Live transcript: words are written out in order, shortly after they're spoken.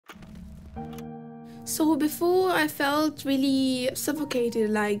So before I felt really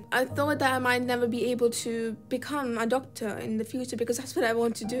suffocated, like I thought that I might never be able to become a doctor in the future because that's what I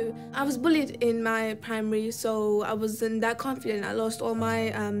want to do. I was bullied in my primary, so I wasn't that confident. I lost all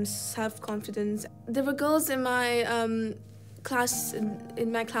my self-confidence. There were girls in my class,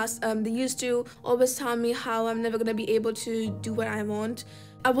 they used to always tell me how I'm never gonna be able to do what I want.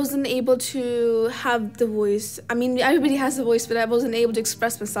 I wasn't able to have the voice. I mean, everybody has a voice, but I wasn't able to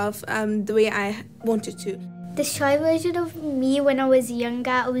express myself the way I wanted to. The shy version of me when I was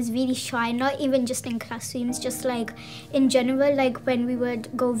younger, I was really shy, not even just in classrooms, just like in general, like when we would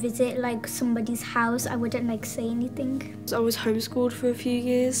go visit like somebody's house, I wouldn't like say anything. I was homeschooled for a few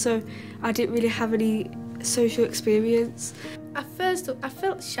years, so I didn't really have any social experience. At first, I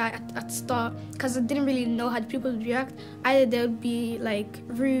felt shy at the start because I didn't really know how people would react. Either they would be like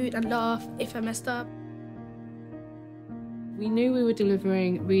rude and laugh if I messed up. We knew we were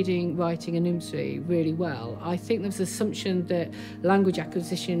delivering reading, writing and numeracy really well. I think there was an assumption that language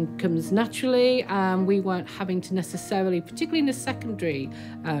acquisition comes naturally and we weren't having to necessarily, particularly in the secondary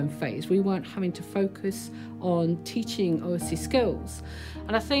phase, we weren't having to focus on teaching Oracy skills.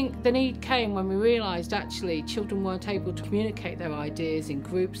 And I think the need came when we realised actually children weren't able to communicate their ideas in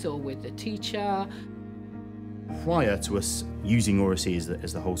groups or with the teacher. Prior to us using Oracy as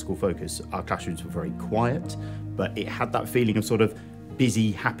the whole school focus, our classrooms were very quiet, but it had that feeling of sort of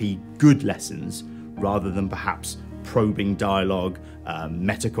busy, happy, good lessons rather than perhaps probing dialogue,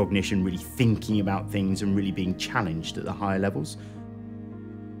 metacognition, really thinking about things and really being challenged at the higher levels.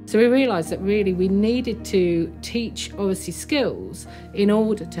 So we realised that really we needed to teach Oracy skills in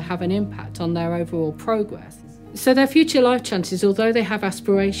order to have an impact on their overall progress. So their future life chances, although they have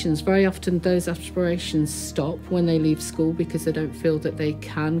aspirations, very often those aspirations stop when they leave school because they don't feel that they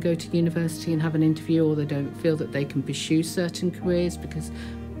can go to university and have an interview, or they don't feel that they can pursue certain careers because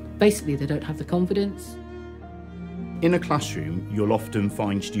basically they don't have the confidence. In a classroom, you'll often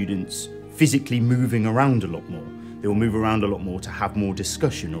find students physically moving around a lot more. They'll move around a lot more to have more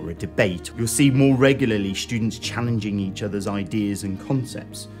discussion or a debate. You'll see more regularly students challenging each other's ideas and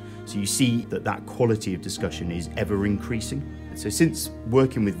concepts. So you see that quality of discussion is ever increasing. So since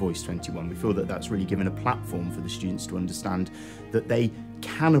working with Voice 21, we feel that that's really given a platform for the students to understand that they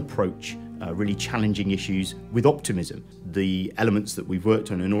can approach really challenging issues with optimism. The elements that we've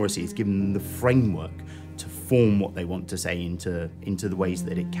worked on in Oracy has given them the framework to form what they want to say into the ways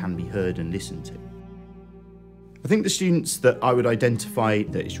that it can be heard and listened to. I think the students that I would identify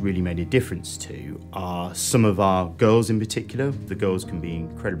that it's really made a difference to are some of our girls in particular. The girls can be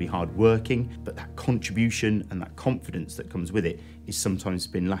incredibly hardworking, but that contribution and that confidence that comes with it is sometimes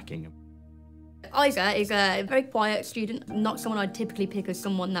been lacking. Isa is a very quiet student, not someone I'd typically pick as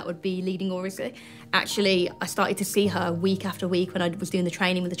someone that would be leading Oracy. Actually, I started to see her week after week when I was doing the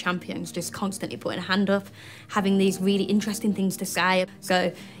training with the champions, just constantly putting her hand up, having these really interesting things to say.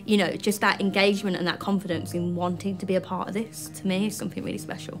 So, you know, just that engagement and that confidence in wanting to be a part of this, to me, is something really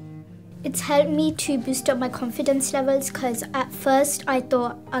special. It's helped me to boost up my confidence levels because at first I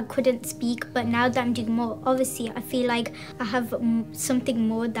thought I couldn't speak, but now that I'm doing more, obviously I feel like I have something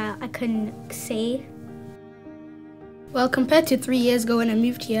more that I can say. Well, compared to 3 years ago when I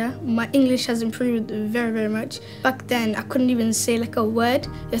moved here, my English has improved very, very much. Back then I couldn't even say like a word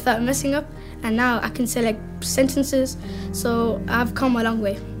without messing up, and now I can say like sentences, so I've come a long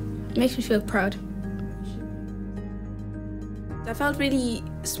way. It makes me feel proud. I felt really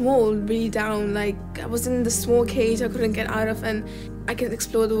small, really down, like I was in the small cage I couldn't get out of, and I can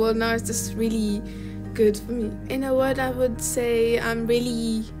explore the world now. It's just really good for me. In a word, I would say I'm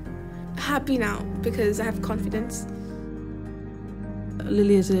really happy now because I have confidence.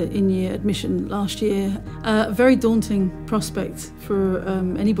 Lily is an in-year admission last year. A very daunting prospect for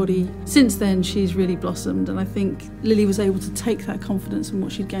anybody. Since then, she's really blossomed, and I think Lily was able to take that confidence and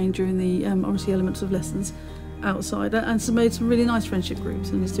what she'd gained during the Oracy elements of lessons outside, and made some really nice friendship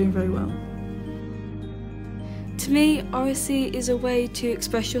groups, and is doing very well. To me, Oracy is a way to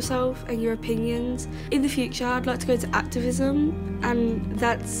express yourself and your opinions. In the future, I'd like to go into activism, and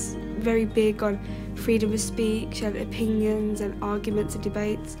that's very big on freedom of speech and opinions and arguments and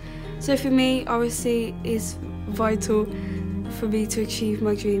debates. So for me, Oracy is vital for me to achieve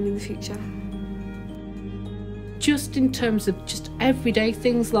my dream in the future. Just in terms of just everyday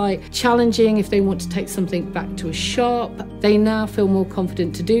things like challenging if they want to take something back to a shop, they now feel more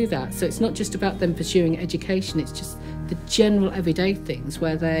confident to do that. So it's not just about them pursuing education, it's just the general everyday things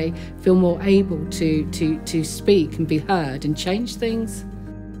where they feel more able to speak and be heard and change things.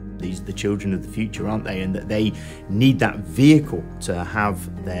 These are the children of the future, aren't they? And that they need that vehicle to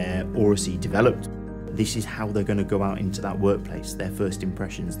have their Oracy developed. this is how they're going to go out into that workplace, their first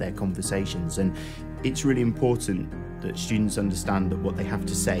impressions, their conversations. And it's really important that students understand that what they have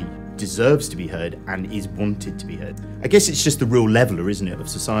to say deserves to be heard and is wanted to be heard. I guess it's just the real leveller, isn't it, of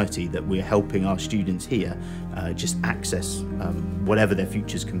society, that we're helping our students here just access whatever their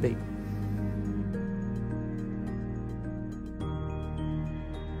futures can be.